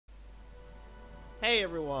Hey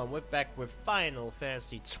everyone, we're back with Final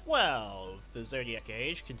Fantasy XII, the Zodiac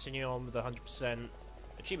Age, continuing on with the 100%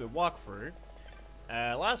 achievement walkthrough.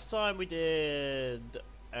 Last time we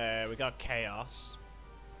got Chaos,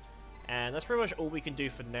 and that's pretty much all we can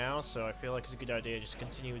do for now, so I feel like it's a good idea to just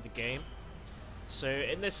continue with the game. So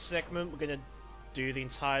in this segment, we're going to do the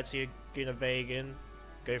entirety of Giruvegan,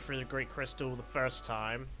 go through the Great Crystal the first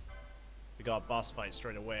time. We got a boss fight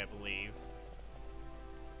straight away, I believe.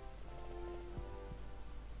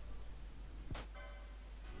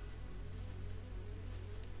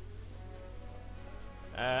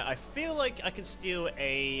 I feel like I can steal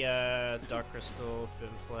a Dark Crystal Fin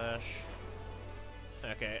Flash.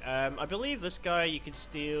 Okay, I believe this guy you can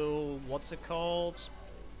steal, what's it called?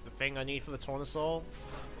 The thing I need for the Tornasol?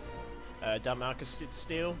 Dalmacus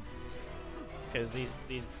steal. Because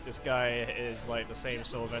this guy is like the same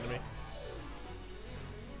sort of enemy.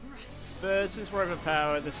 But since we're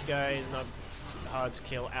overpowered, this guy is not hard to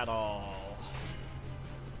kill at all.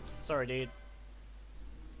 Sorry, dude.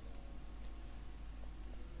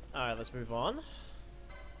 Alright, let's move on.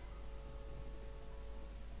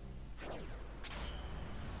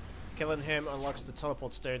 Killing him unlocks the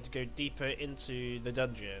teleport stone to go deeper into the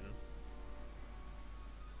dungeon.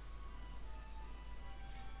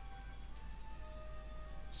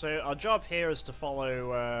 So our job here is to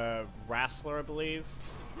follow Wrastler, I believe,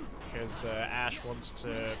 because Ash wants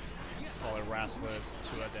to follow Wrastler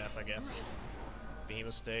to her death, I guess. Be a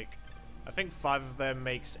mistake. I think 5 of them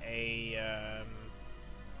makes a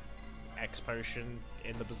X potion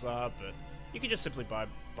in the bazaar, but you can just simply buy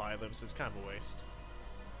them, so it's kind of a waste.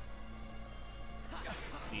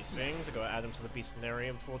 These things, I gotta add them to the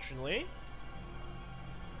Beastinary, unfortunately.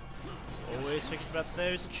 Always thinking about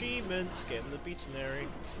those achievements, getting the Beastinary.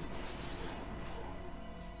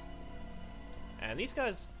 And these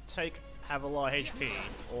guys have a lot of HP,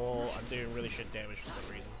 or I'm doing really shit damage for some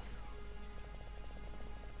reason.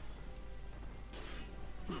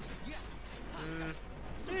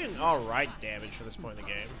 Doing alright damage for this point in the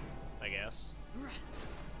game, I guess.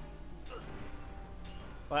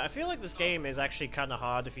 But I feel like this game is actually kind of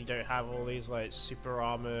hard if you don't have all these like super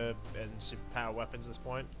armor and super power weapons at this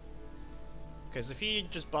point. Because if you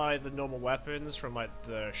just buy the normal weapons from like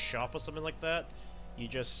the shop or something like that, you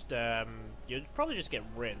just you'd probably just get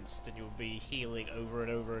rinsed and you'll be healing over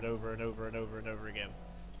and over and over and over and over and over again.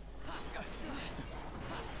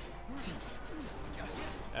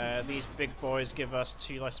 These big boys give us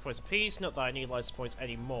 2 license points apiece. Not that I need license points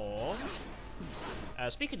anymore.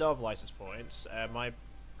 Speaking of license points, my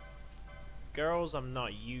girls I'm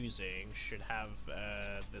not using should have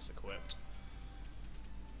this equipped.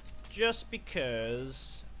 Just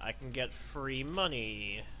because I can get free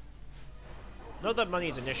money. Not that money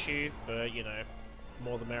is an issue, but you know,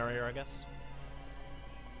 more the merrier, I guess.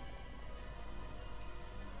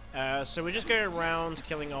 So we're just going around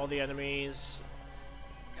killing all the enemies.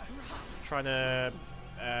 Trying to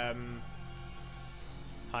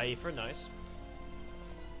high for nice.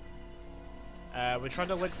 We're trying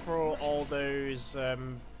to look for all those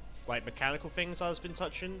like mechanical things I've been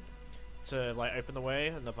touching to like open the way.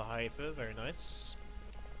 Another Haifa, very nice.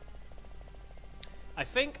 I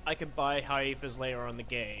think I could buy Haifas later on in the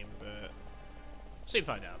game, but soon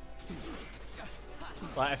find out.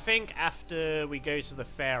 Like I think after we go to the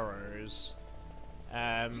Pharaohs,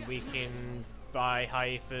 we can buy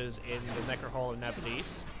Haifas in the Necro Hall of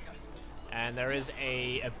Nabadis, and there is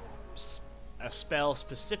a spell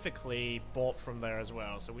specifically bought from there as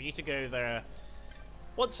well, so we need to go there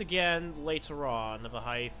once again later on. Of a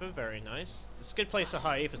Haifa, very nice. It's a good place for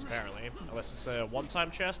Haifas apparently, unless it's a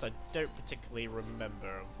one-time chest. I don't particularly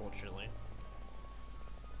remember, unfortunately.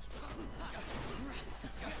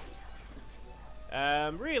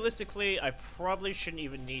 Realistically, I probably shouldn't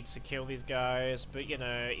even need to kill these guys, but you know,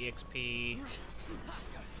 EXP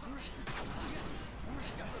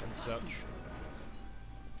and such.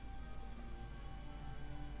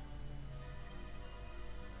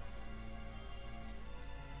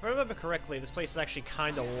 If I remember correctly, this place is actually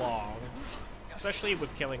kind of long, especially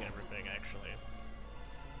with killing everything, actually.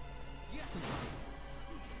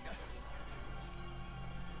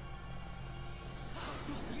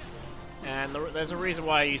 And there's a reason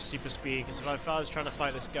why I use super speed, because if I was trying to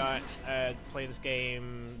fight this guy, play this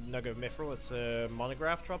game, Nugget Mithril, it's a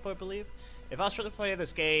monograph drop, I believe. If I was trying to play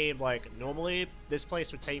this game, like, normally, this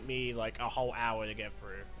place would take me, like, a whole hour to get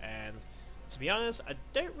through. And, to be honest, I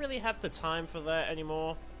don't really have the time for that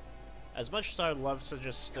anymore. As much as I'd love to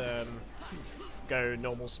just, go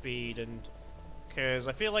normal speed, and... Because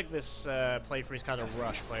I feel like this, playthrough is kind of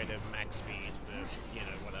rushed playing at max speed, but, you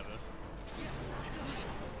know, whatever.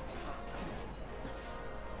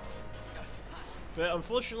 But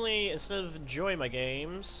unfortunately, instead of enjoying my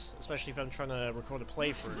games, especially if I'm trying to record a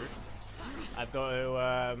playthrough, I've got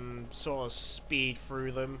to sort of speed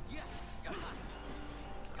through them.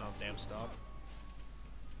 Oh, damn, stop.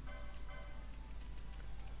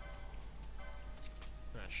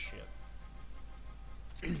 Ah, shit.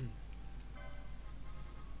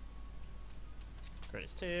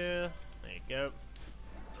 Credits tier. There you go.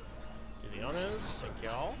 Do the honors. Thank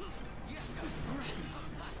y'all.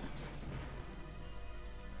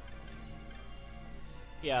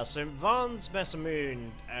 Yeah, so Vaughn's Mesa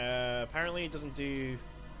Moon apparently doesn't do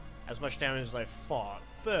as much damage as I thought,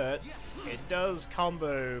 but it does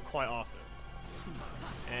combo quite often.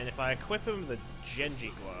 And if I equip him with the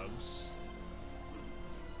Genji gloves,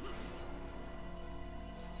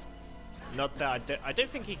 not that I don't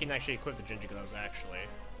think he can actually equip the Genji gloves. Actually,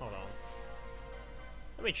 hold on,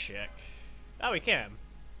 let me check. Oh, he can.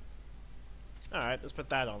 All right, let's put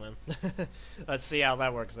that on him. Let's see how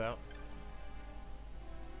that works out.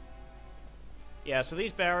 Yeah, so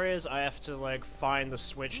these barriers, I have to, like, find the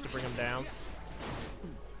switch to bring them down.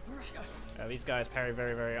 These guys parry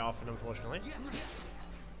very, very often, unfortunately.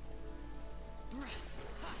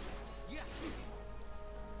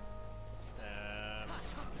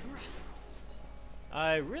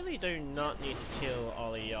 I really do not need to kill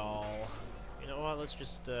all of y'all. You know what, let's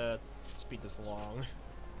just, speed this along.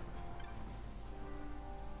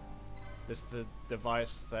 This is the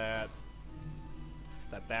device that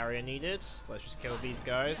barrier needed. Let's just kill these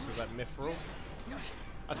guys with that mithril.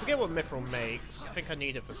 I forget what mithril makes. I think I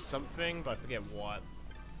need it for something, but I forget what.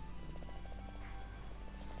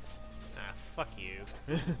 Ah, fuck you.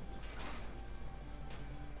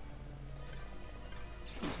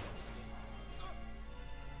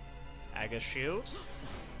 Aga Shield.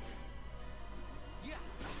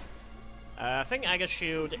 I think Aga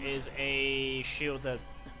Shield is a shield that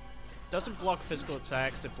doesn't block physical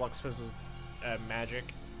attacks, it blocks physical magic.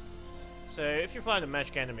 So if you find a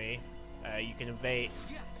magic enemy, you can evade.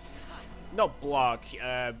 Not block,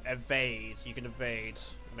 evade. You can evade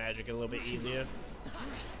magic a little bit easier.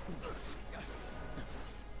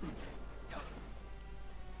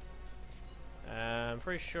 I'm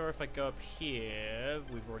pretty sure if I go up here,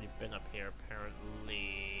 we've already been up here apparently.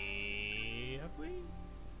 Have we?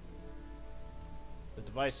 The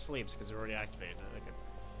device sleeps because it's already activated. Okay.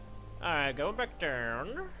 Alright, going back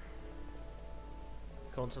down.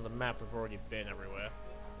 Going to the map, we've already been everywhere.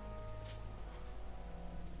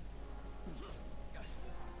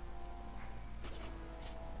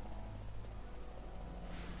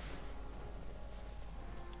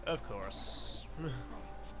 Of course.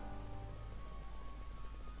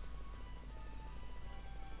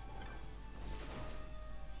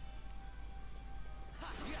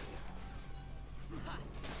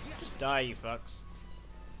 Just die, you fucks.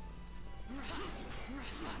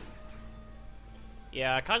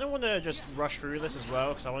 Yeah, I kind of want to just rush through this as well,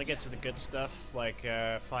 because I want to get to the good stuff, like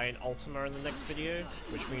find Ultima in the next video,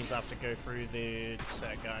 which means I have to go through the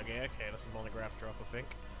set guy. Okay, that's a monograph drop, I think.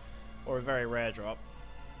 Or a very rare drop.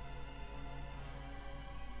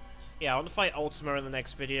 Yeah, I want to fight Ultima in the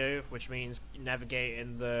next video, which means navigate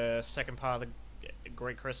in the second part of the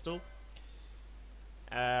Great Crystal.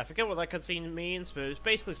 I forget what that cutscene means, but it's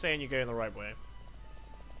basically saying you're going the right way.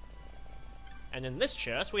 And in this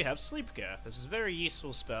chest, we have Sleepgear. This is a very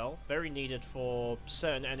useful spell, very needed for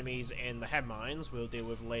certain enemies in the head mines we'll deal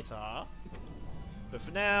with later. But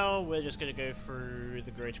for now, we're just going to go through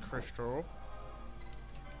the Great Crystal.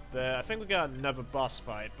 But I think we got another boss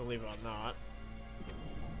fight, believe it or not.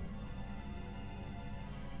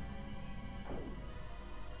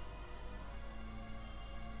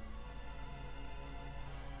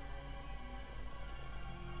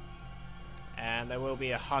 And there will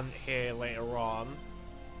be a hunt here later on.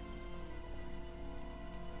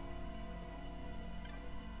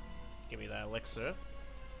 Give me that elixir.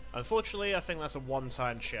 Unfortunately, I think that's a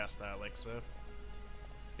one-time chest, that elixir.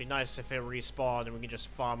 Be nice if it respawned and we can just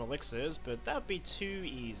farm elixirs, but that'd be too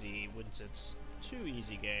easy, wouldn't it? Too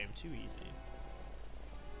easy game, too easy.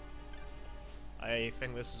 I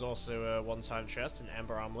think this is also a one-time chest, an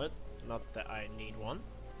Amber Armlet. Not that I need one.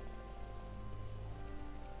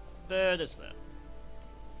 But it's there.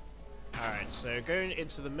 Alright, so going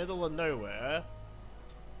into the middle of nowhere.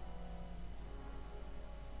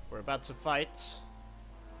 We're about to fight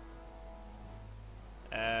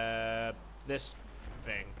this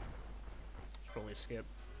thing. Should probably skip.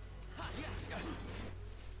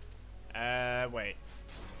 Wait.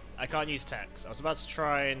 I can't use text. I was about to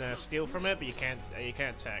try and steal from it, but you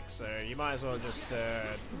can't text, so you might as well just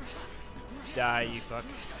die, you fuck.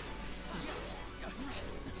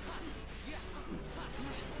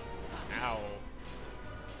 Ow.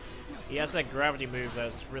 He has that gravity move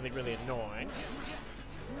that's really, really annoying.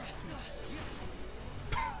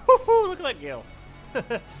 Look at that gill.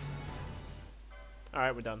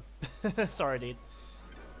 Alright, we're done. Sorry, dude.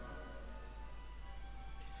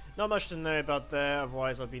 Not much to know about there,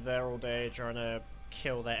 otherwise I'd be there all day trying to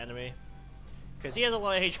kill that enemy. Because he has a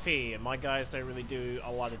lot of HP, and my guys don't really do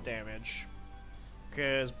a lot of damage.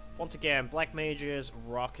 Because, once again, black mages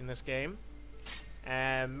rock in this game.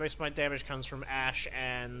 And most of my damage comes from Ash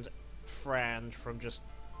and Fran from just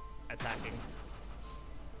attacking.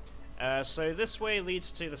 So this way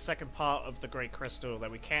leads to the second part of the Great Crystal that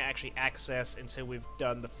we can't actually access until we've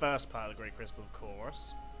done the first part of the Great Crystal, of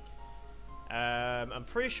course. I'm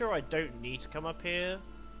pretty sure I don't need to come up here.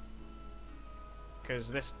 Because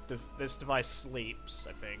this device sleeps,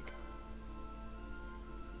 I think.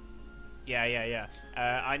 Yeah.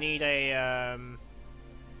 I need a,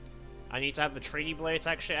 I need to have the Treaty Blade to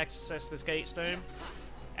actually access this Gatestone.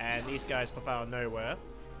 And these guys pop out of nowhere.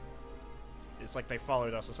 It's like they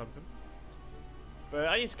followed us or something. But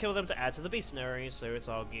I need to kill them to add to the Beastnary, so it's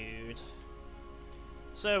all good.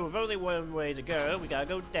 So, with only one way to go, we gotta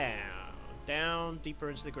go down. Down, deeper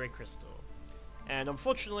into the Great Crystal. And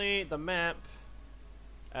unfortunately, the map,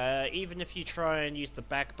 even if you try and use the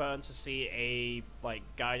back button to see a, like,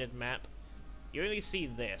 guided map, you only see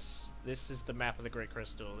this. This is the map of the Great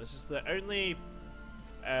Crystal. This is the only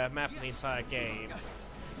map in the entire game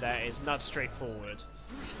that is not straightforward.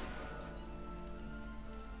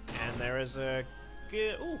 And there is a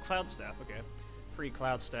ooh, Cloud Staff, okay. Free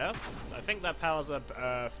Cloud Staff. I think that powers up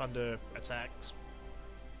Thunder attacks.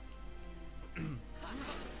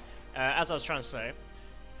 As I was trying to say.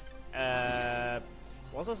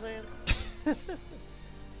 What was I saying?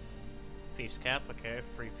 Thief's Cap, okay.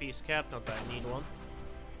 Free Thief's Cap, not that I need one.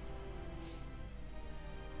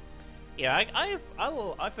 Yeah,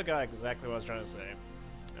 I forgot exactly what I was trying to say.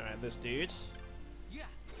 Alright, this dude.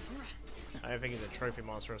 I don't think he's a trophy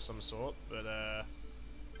monster of some sort, but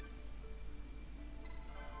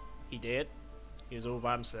he did. He was all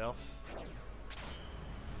by himself.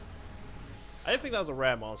 I don't think that was a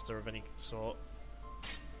rare monster of any sort.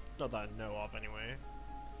 Not that I know of, anyway.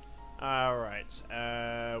 Alright,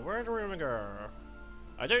 where do we want to go?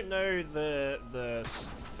 I don't know the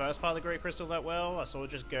first part of the Great Crystal that well. I sort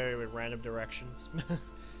of just go in random directions.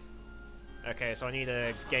 Okay, so I need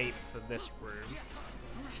a gate for this room.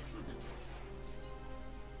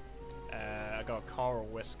 I got a Coral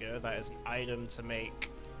Whisker. That is an item to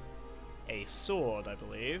make a sword, I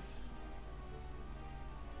believe.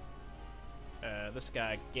 This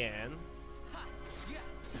guy again.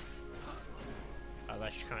 I'll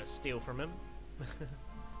actually kind of steal from him.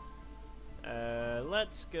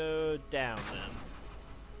 Let's go down then.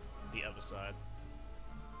 The other side.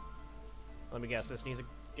 Let me guess, this needs a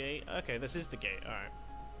gate? Okay, this is the gate, alright.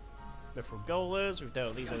 Mithril Golers, we've dealt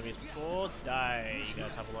with these enemies before. Die, you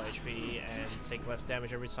guys have a lot of HP and take less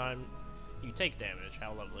damage every time you take damage.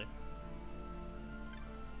 How lovely.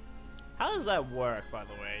 How does that work, by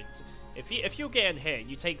the way? If you're getting hit,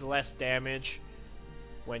 you take less damage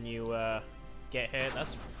when you get hit. That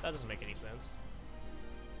doesn't make any sense.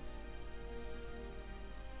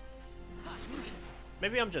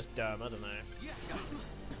 Maybe I'm just dumb, I don't know.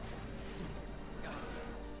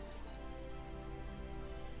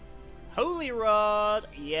 Holy Rod!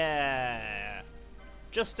 Yeah!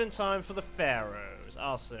 Just in time for the Pharaohs.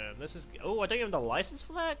 Awesome. This is... Oh, I don't even have the license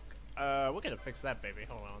for that? We're gonna fix that, baby.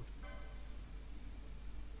 Hold on.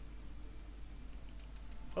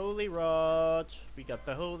 Holy Rod. We got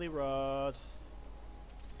the Holy Rod.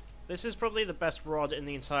 This is probably the best rod in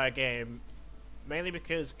the entire game. Mainly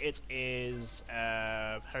because it is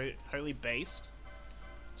holy based.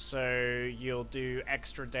 So you'll do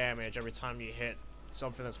extra damage every time you hit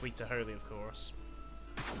something that's weak to holy, of course.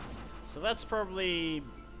 So that's probably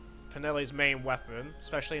Penelli's main weapon,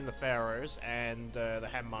 especially in the Pharaohs and the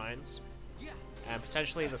Hem Mines. And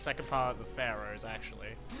potentially the second part of the Pharaohs,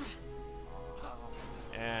 actually.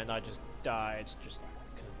 And I just died just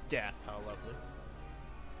because of death. How lovely.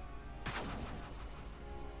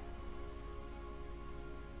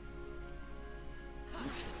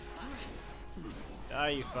 Die,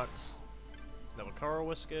 you fucks. Another Coral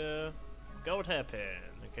Whisker. Gold Hairpin.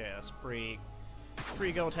 Okay, that's free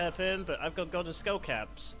gold hairpin, but I've got golden skull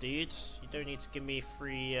caps, dude. You don't need to give me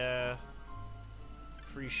free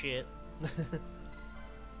shit.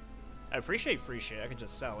 I appreciate free shit, I can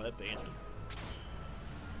just sell it, but you know.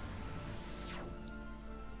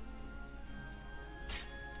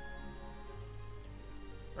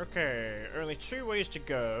 Okay, only 2 ways to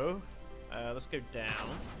go. Let's go down.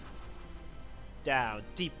 Down,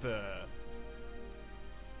 deeper.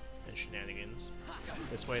 and shenanigans.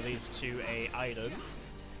 This way leads to a item.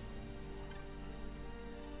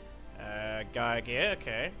 Gaia gear,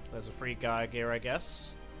 okay. There's a free Gaia gear, I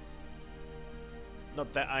guess.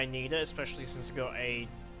 Not that I need it, especially since it's got a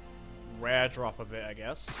rare drop of it, I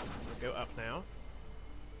guess. Let's go up now.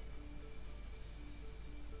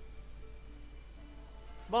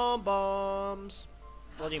 Bomb bombs!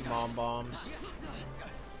 Bloody bomb bombs.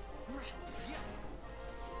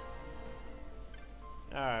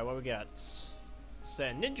 Alright, what we got?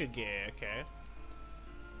 Set ninja gear, okay.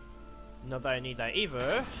 Not that I need that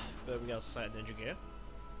either, but we got set ninja gear.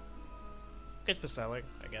 Good for selling,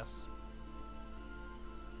 I guess.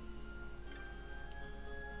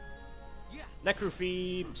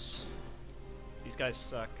 Necrophoebes! These guys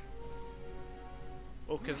suck.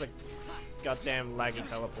 Oh, because the goddamn laggy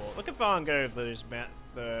teleport. Look at Van Gogh, those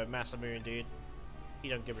the Masamune dude. He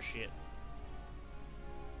don't give a shit.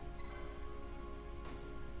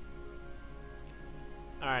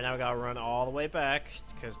 Alright, now we gotta run all the way back,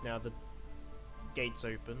 because now the gate's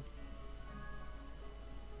open.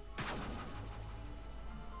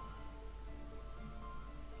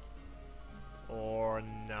 Or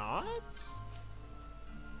not?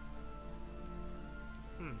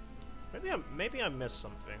 Maybe I missed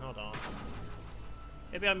something. Hold on.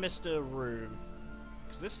 Maybe I missed a room.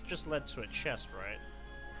 Because this just led to a chest, right?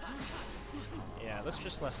 Yeah, this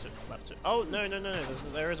just left to. Oh no!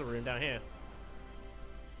 There is a room down here.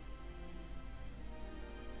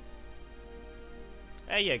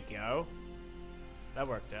 There you go. That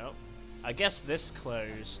worked out. I guess this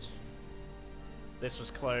closed. This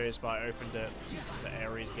was closed, but I opened it. The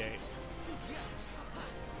Ares gate.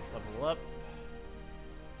 Level up.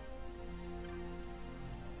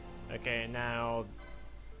 Okay, now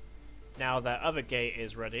that other gate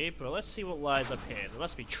is ready, but let's see what lies up here. There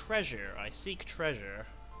must be treasure. I seek treasure.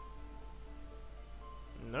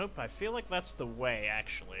 Nope, I feel like that's the way,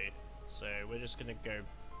 actually. So we're just gonna go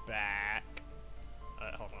back.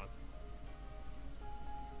 Hold on.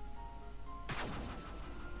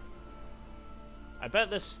 I bet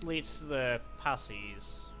this leads to the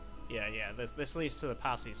passies. Yeah, this leads to the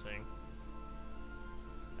passies thing.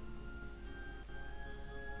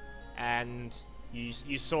 And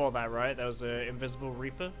you saw that, right? That was the Invisible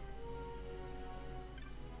Reaper.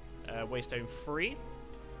 Waystone 3.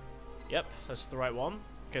 Yep, that's the right one.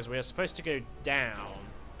 Because we are supposed to go down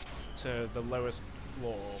to the lowest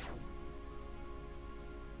floor.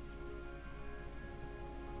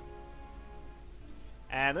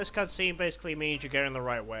 And this cutscene basically means you're going the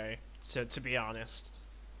right way, to be honest.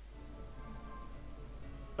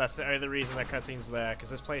 That's the only reason that cutscene's there, because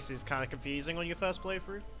this place is kind of confusing on your first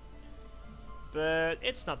playthrough. But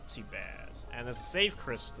it's not too bad. And there's a save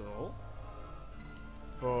crystal.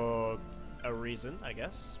 For a reason, I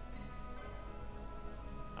guess.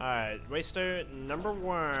 Alright, Waystone number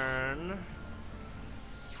 1.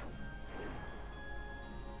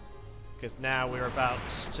 Because now we're about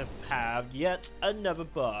to have yet another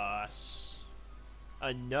boss.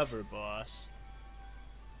 Another boss.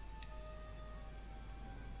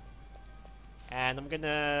 And I'm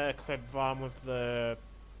gonna equip Vom with the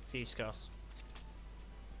Thieves' Cast.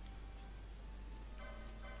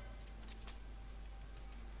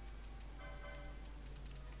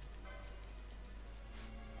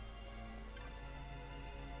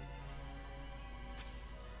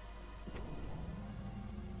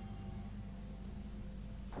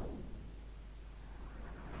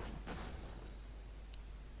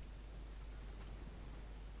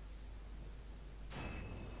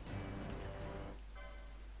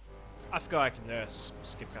 I forgot I can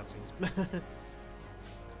skip cutscenes.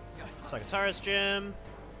 Psychotaurus Gym.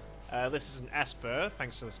 This is an Esper,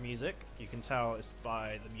 thanks to this music. You can tell it's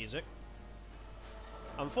by the music.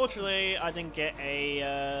 Unfortunately, I didn't get a,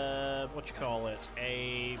 a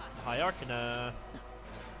Hierarchina.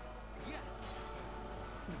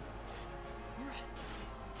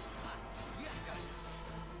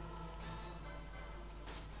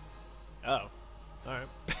 Oh. Alright.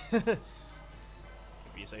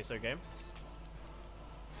 If you say so, game.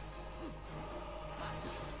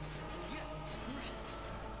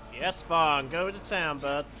 Yes, Vaughn, go to town,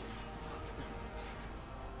 bud.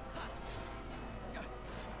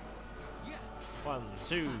 One,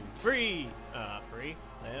 two, three. Three.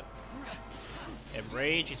 Yep. In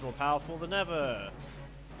rage, he's more powerful than ever.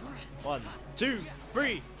 One, two,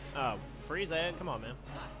 three. Oh, freeze there. Come on, man.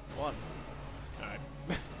 One. Alright.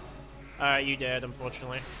 Alright, you dead,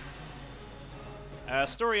 unfortunately.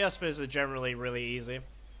 Story Espers are generally really easy.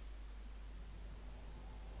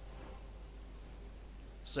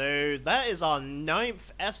 So, that is our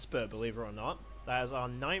 9th Esper, believe it or not. That is our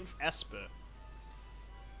 9th Esper.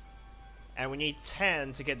 and we need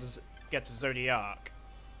 10 to get to Zodiac,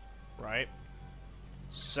 right?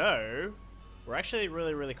 So we're actually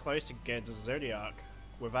really close to getting to Zodiac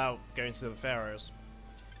without going to the Pharaohs.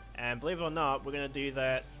 And believe it or not, we're gonna do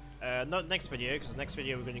that not next video, because next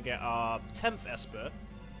video we're gonna get our 10th Esper,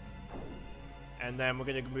 and then we're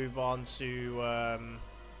gonna move on to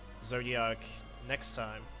Zodiac next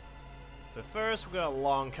time. But first, we've got a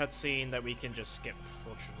long cutscene that we can just skip,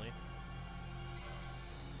 fortunately.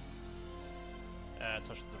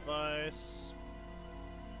 Touch the device.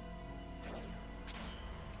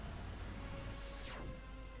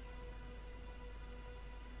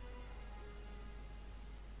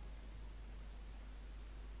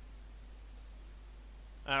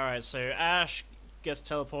 Alright, so Ash gets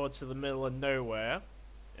teleported to the middle of nowhere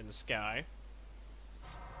in the sky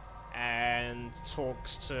and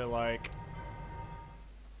talks to, like,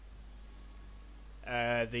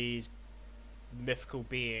 these mythical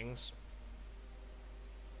beings.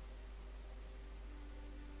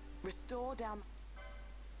 Restore down.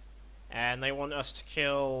 And they want us to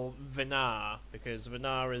kill Vinar, because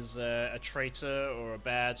Vinar is a traitor or a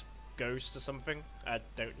bad ghost or something. I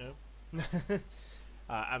don't know.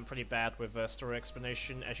 I'm pretty bad with story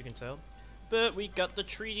explanation, as you can tell. But we got the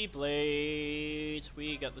Treaty Blade.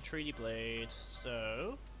 We got the Treaty Blade.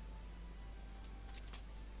 So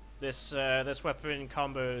this weapon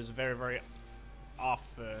combos very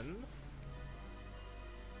often.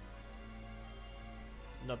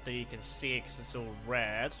 Not that you can see it because it's all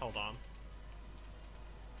red. Hold on.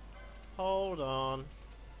 Hold on.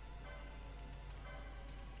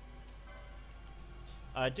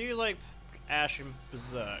 I do like Ash and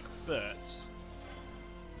Berserk, but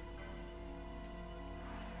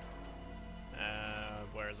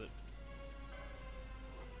where is it?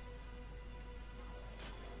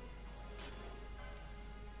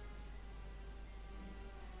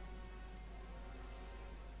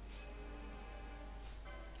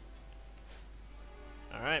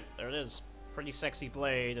 Alright, there it is. Pretty sexy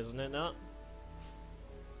blade, isn't it not?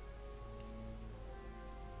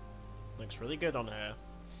 Looks really good on her.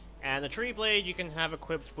 And the Tree Blade you can have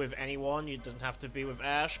equipped with anyone, it doesn't have to be with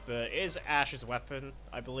Ash, but it is Ash's weapon,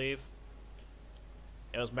 I believe.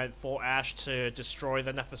 It was meant for Ash to destroy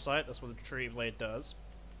the Nephesite, that's what the Tree Blade does.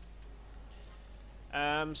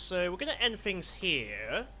 So we're gonna end things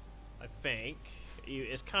here, I think.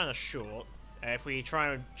 It's kind of short. If we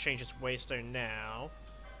try and change this Waystone now,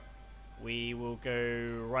 we will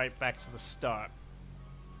go right back to the start.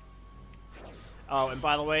 Oh, and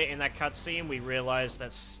by the way, in that cutscene, we realized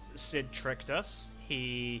that Sid tricked us.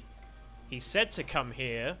 He said to come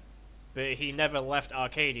here, but he never left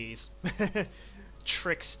Arcades.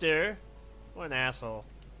 Trickster. What an asshole.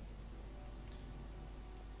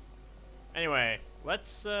 Anyway,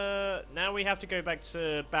 let's, now we have to go back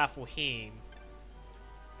to Baffelheim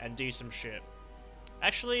and do some shit.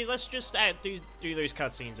 Actually, let's just do those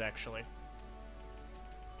cutscenes, actually.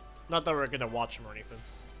 Not that we're gonna watch them or anything.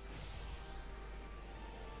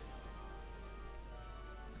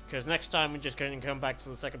 Because next time we're just going to come back to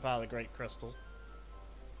the second part of the Great Crystal.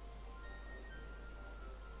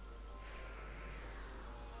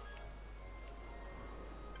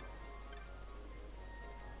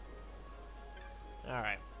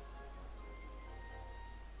 Alright.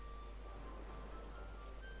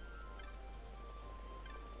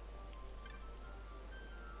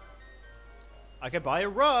 I could buy a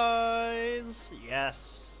Rise!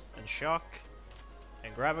 Yes! And Shock.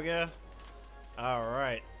 And Giruvegan.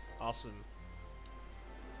 Alright. Awesome.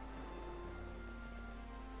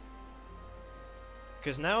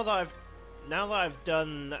 Because now that I've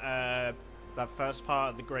done that first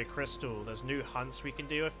part of the Great Crystal, there's new hunts we can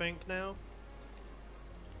do, I think, now.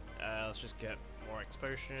 Let's just get more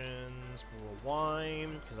potions, more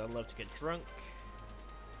wine, because I love to get drunk.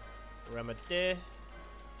 Remedy.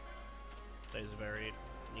 Those are very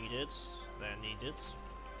needed. They're needed.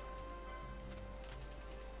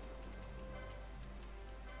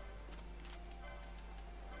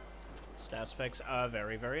 Stats effects are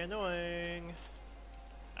very annoying.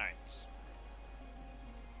 Alright.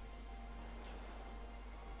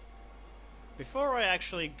 Before I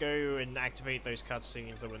actually go and activate those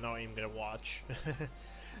cutscenes that we're not even going to watch,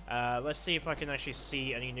 let's see if I can actually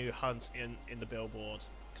see any new hunts in the billboard.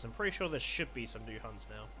 Because I'm pretty sure there should be some new hunts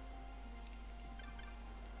now.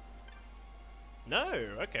 No,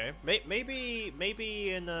 okay. Maybe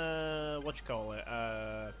in,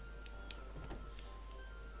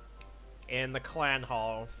 in the clan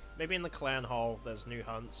hall. Maybe in the clan hall there's new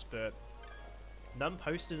hunts, but none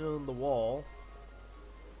posted on the wall.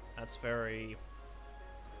 That's very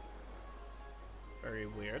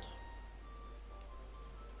weird.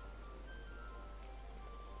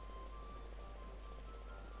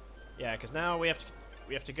 Yeah, because now we have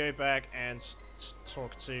to go back and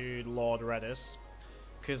talk to Lord Redis,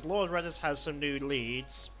 because Lord Redis has some new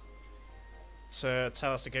leads to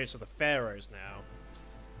tell us to go to the Pharaohs now.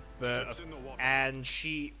 But and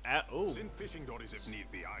she oh, fishing dories if need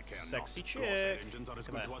be. I care sexy not. chick. Engines are as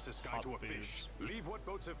good to us as sky to a fish. Leave what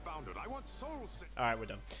boats have foundered. I want souls. All right, we're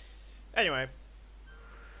done. Anyway,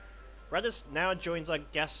 Redis now joins our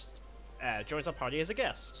guest, joins our party as a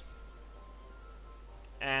guest.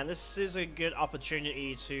 And this is a good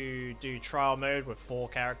opportunity to do trial mode with 4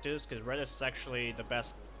 characters, because Redis is actually the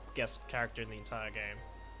best guest character in the entire game.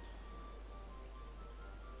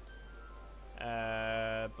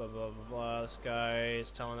 Blah blah blah blah. This guy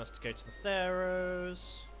is telling us to go to the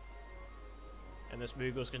Pharaohs, and this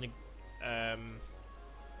Moogle's gonna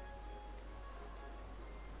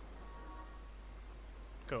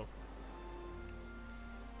cool.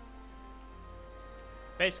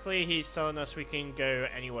 Basically, he's telling us we can go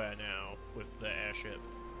anywhere now with the airship.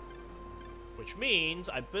 Which means,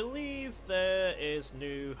 I believe there is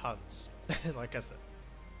new hunts, like I said.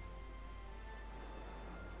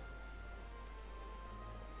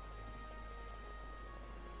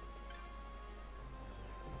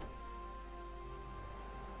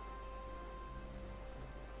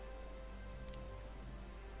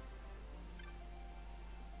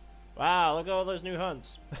 Wow, look at all those new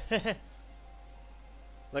hunts.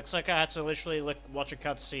 Looks like I had to literally watch a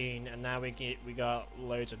cutscene, and now we got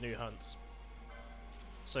loads of new hunts.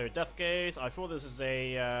 So Death Gaze, I thought this is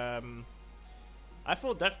a I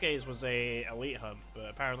thought Death Gaze was a elite hunt, but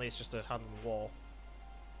apparently it's just a hunt on the wall.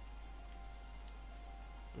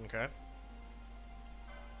 Okay.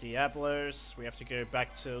 Diablos, we have to go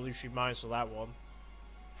back to Lucy Mines for that one.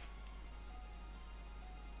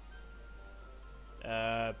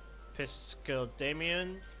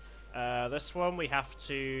 Piscodemian. This one we have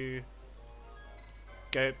to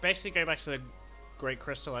basically go back to the Great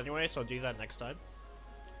Crystal anyway, so I'll do that next time.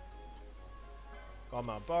 Got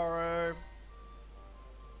Malboro.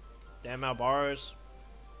 Damn Malboros.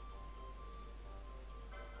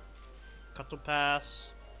 Cuttle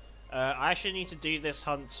Pass. I actually need to do this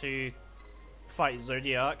hunt to fight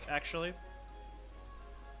Zodiac, actually.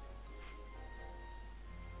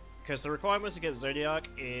 Because the requirements to get Zodiac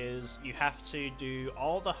is you have to do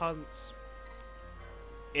all the hunts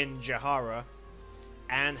in Jahara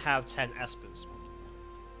and have 10 Espers.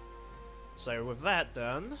 So with that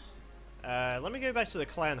done, let me go back to the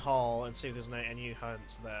Clan Hall and see if there's any new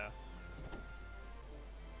hunts there.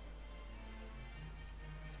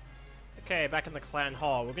 Okay, back in the Clan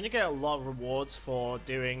Hall. We're going to get a lot of rewards for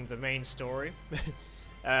doing the main story.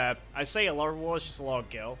 I say a lot of rewards, just a lot of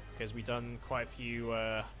gil, because we've done quite a few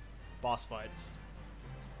boss fights.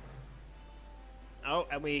 Oh,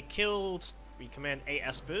 and we command 8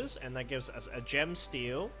 Espers, and that gives us a Gem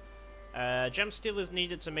Steel. Gem Steel is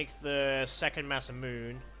needed to make the second Massive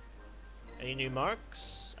Moon. Any new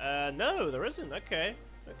marks? No, there isn't. Okay.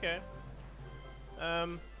 Okay.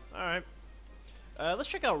 Alright. Let's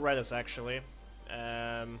check out Redis, actually.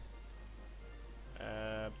 Let's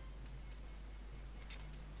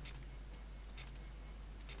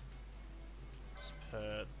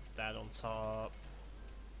put that on top.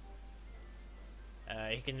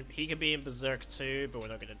 He can be in Berserk too, but we're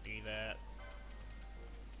not gonna do that.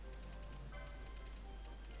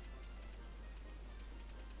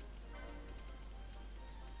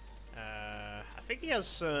 I think he has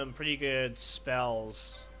some pretty good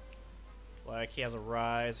spells. Like, he has a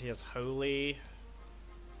Rise, he has Holy.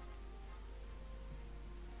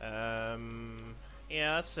 Yeah,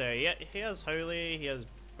 let's say, yeah, he has Holy, he has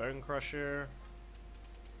Bone Crusher,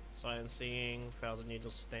 Silent Seeing, Thousand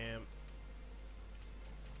Needle Stamp.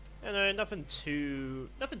 I know, nothing too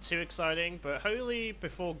exciting, but Holy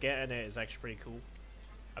before getting it is actually pretty cool.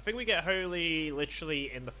 I think we get Holy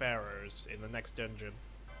literally in the Pharaohs in the next dungeon.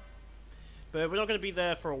 But we're not going to be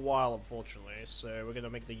there for a while, unfortunately, so we're going to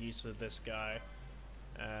make the use of this guy.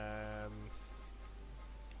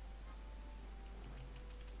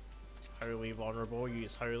 Holy Vulnerable,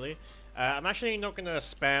 use Holy. I'm actually not going to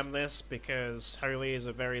spam this because Holy is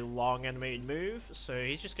a very long animated move, so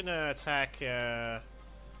he's just going to attack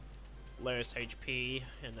lowest HP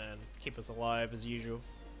and then keep us alive as usual.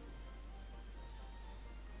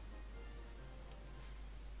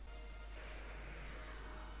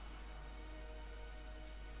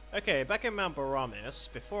 Okay, back in Mount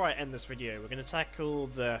Baramis, before I end this video, we're going to tackle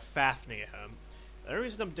the Fafnir hunt. The only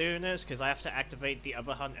reason I'm doing this is because I have to activate the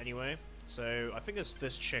other hunt anyway. So, I think it's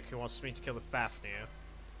this chick who wants me to kill the Fafnir.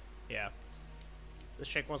 Yeah. This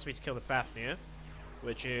chick wants me to kill the Fafnir,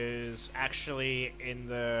 which is actually in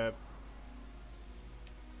the...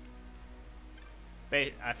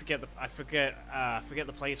 I forget the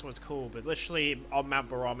place what it's called, but literally on Mount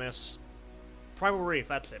Baromis, Primal Reef.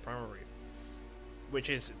 That's it, Primal Reef, which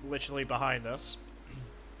is literally behind us.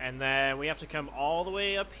 And then we have to come all the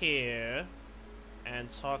way up here and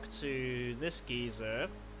talk to this geezer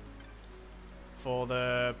for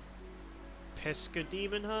the Pisca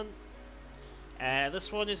Demon Hunt.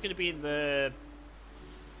 This one is going to be in the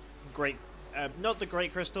Great, not the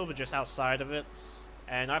Great Crystal, but just outside of it.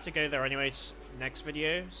 And I have to go there anyways next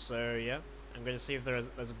video, so yeah. I'm going to see if there's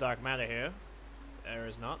a dark matter here. There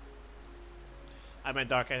is not. I meant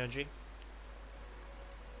dark energy.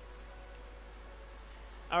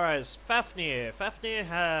 Alright, Fafnir. Fafnir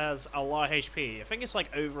has a lot of HP. I think it's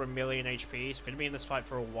like over 1,000,000 HP, so we're going to be in this fight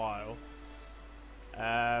for a while.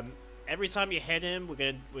 Every time you hit him,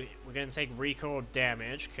 we're gonna take recoil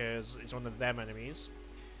damage, because it's one of them enemies.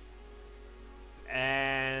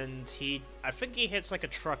 And I think he hits like a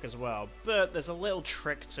truck as well, but there's a little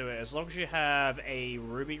trick to it. As long as you have a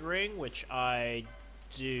ruby ring, which I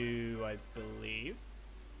do, I believe.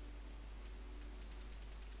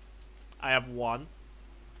 I have one.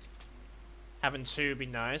 Having two would be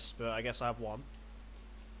nice, but I guess I have one.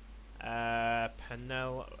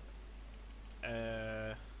 Penel.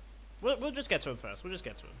 We'll just get to him first. We'll just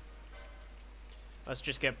get to him. Let's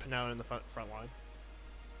just get Penel in the front line.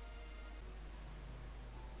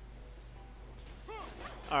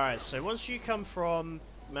 Alright, so once you come from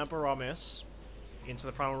Mount Baromis into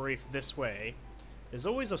the Primal Reef this way, there's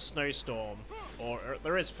always a snowstorm, or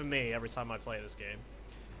there is for me every time I play this game.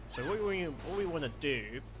 So what we want to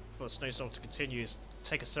do for the snowstorm to continue is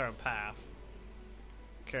take a certain path,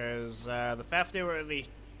 because the Fafnir will only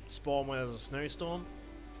spawn when there's a snowstorm.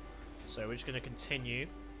 So we're just going to continue.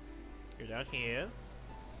 Go down here.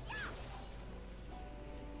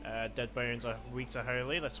 Dead bones are weak to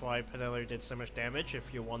holy, that's why Penelo did so much damage,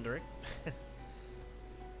 if you're wondering.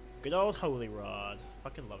 Good old holy rod.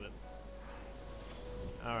 Fucking love it.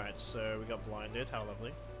 Alright, so we got blinded, how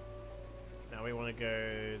lovely. Now we want to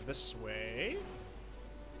go this way.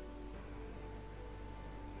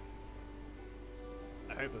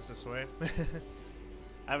 I hope it's this way.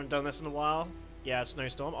 I haven't done this in a while. Yeah,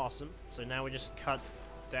 snowstorm, awesome. So now we just cut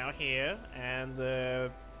down here, and the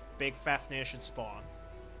big Fafnir should spawn.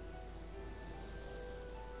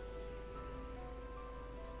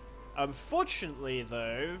 Unfortunately,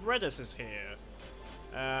 though, Redis is here.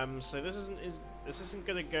 So this isn't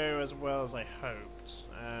gonna go as well as I hoped.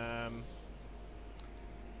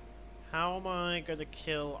 How am I gonna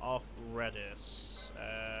kill off Redis?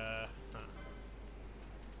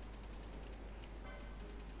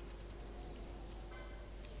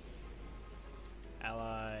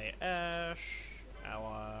 Ally Ash,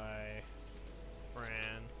 ally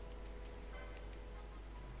Fran.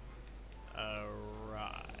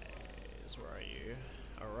 Arise, where are you?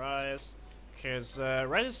 Arise, because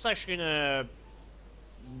Redis is actually gonna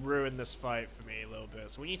ruin this fight for me a little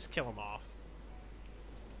bit, so we need to kill him off.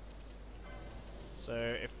 So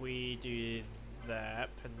if we do that,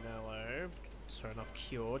 Penelo, turn off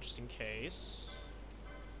Cure just in case.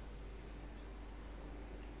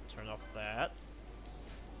 Turn off that.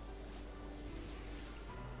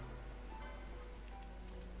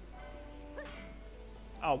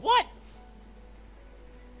 Oh, what?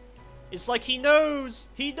 It's like he knows!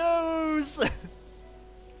 He knows!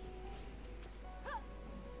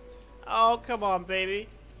 Oh, come on, baby.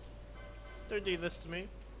 Don't do this to me.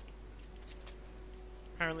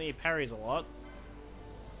 Apparently he parries a lot.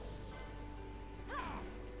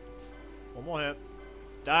 One more hit.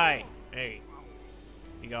 Die! Hey.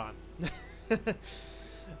 Be gone.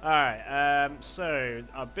 Alright, so,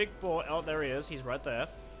 our big boy... Oh, there he is. He's right there.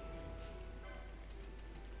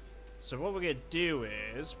 So what we're going to do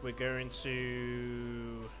is, we're going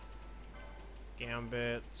to...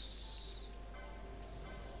 Gambit...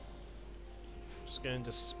 Just going to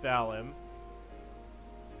dispel him.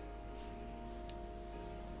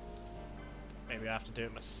 Maybe I have to do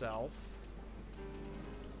it myself.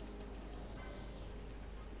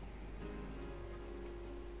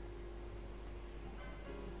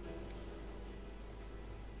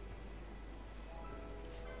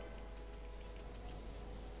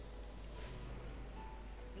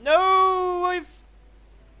 No! I've...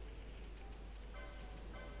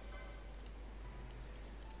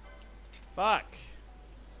 Fuck.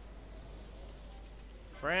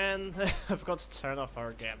 Fran, I forgot to turn off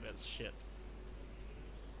our gambits. Shit.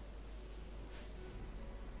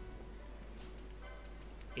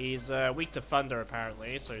 He's weak to thunder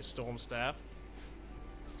apparently, so Storm Staff.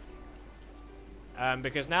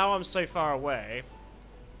 Because now I'm so far away,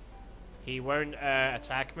 he won't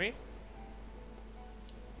attack me.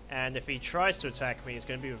 And if he tries to attack me, it's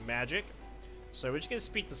going to be with magic. So we're just going to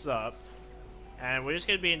speed this up. And we're just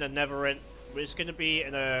going to be in the we're just going to be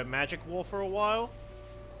in a magic war for a while.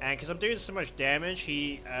 And because I'm doing so much damage,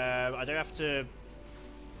 I don't have to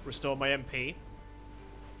restore my MP.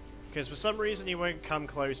 Because for some reason he won't come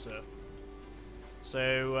closer.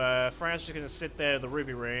 So Fran's just going to sit there at the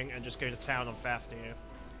Ruby Ring and just go to town on Fafnir.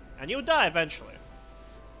 And he'll die eventually.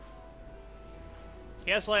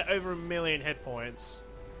 He has like over 1 million hit points.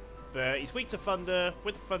 But he's weak to Thunder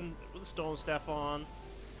with the Storm Staff on.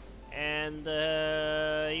 And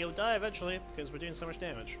he'll die eventually because we're doing so much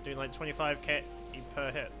damage. We're doing like 25k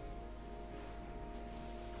per hit.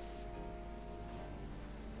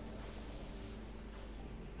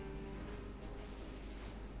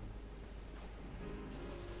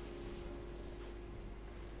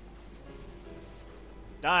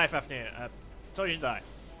 Die, Fafnir. Told you to die.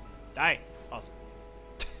 Die. Awesome.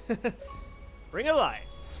 Ring of Light.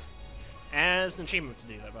 As an achievement to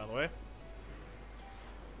do that, by the way.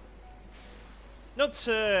 Not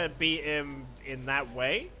to beat him in that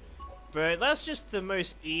way, but that's just the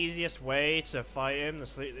most easiest way to fight him.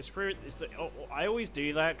 I always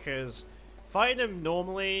do that because fighting him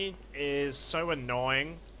normally is so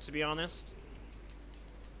annoying, to be honest.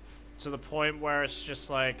 To the point where it's just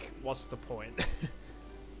like, what's the point?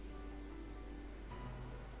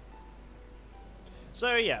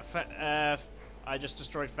 So yeah, I just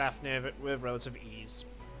destroyed Fafnir with relative ease.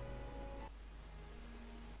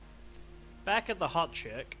 Back at the hot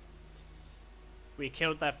chick, we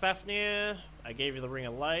killed that Fafnir, I gave you the Ring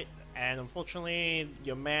of Light, and unfortunately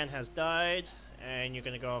your man has died, and you're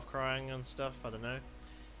gonna go off crying and stuff, I don't know.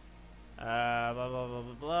 Blah blah blah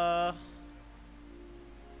blah blah.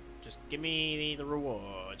 Just give me the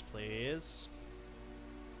rewards, please.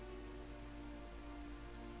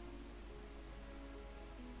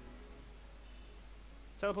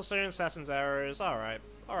 Teleport Stone, Assassin's Arrows, alright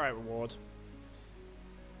reward.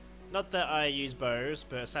 Not that I use bows,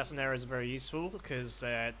 but Assassin Arrows are very useful because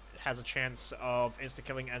it has a chance of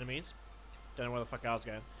insta-killing enemies. Don't know where the fuck I was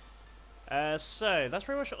going. So, that's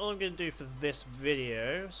pretty much all I'm going to do for this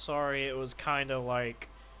video. Sorry, it was kind of like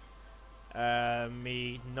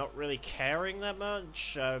me not really caring that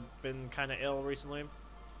much. I've been kind of ill recently.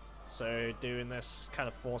 So, doing this, kind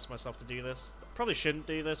of forced myself to do this. Probably shouldn't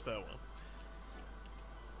do this, but well.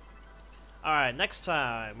 Alright, next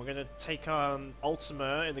time we're gonna take on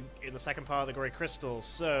Ultima in the second part of the Grey Crystal,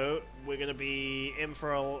 so we're gonna be in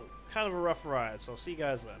for a kind of a rough ride, so I'll see you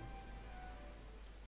guys then.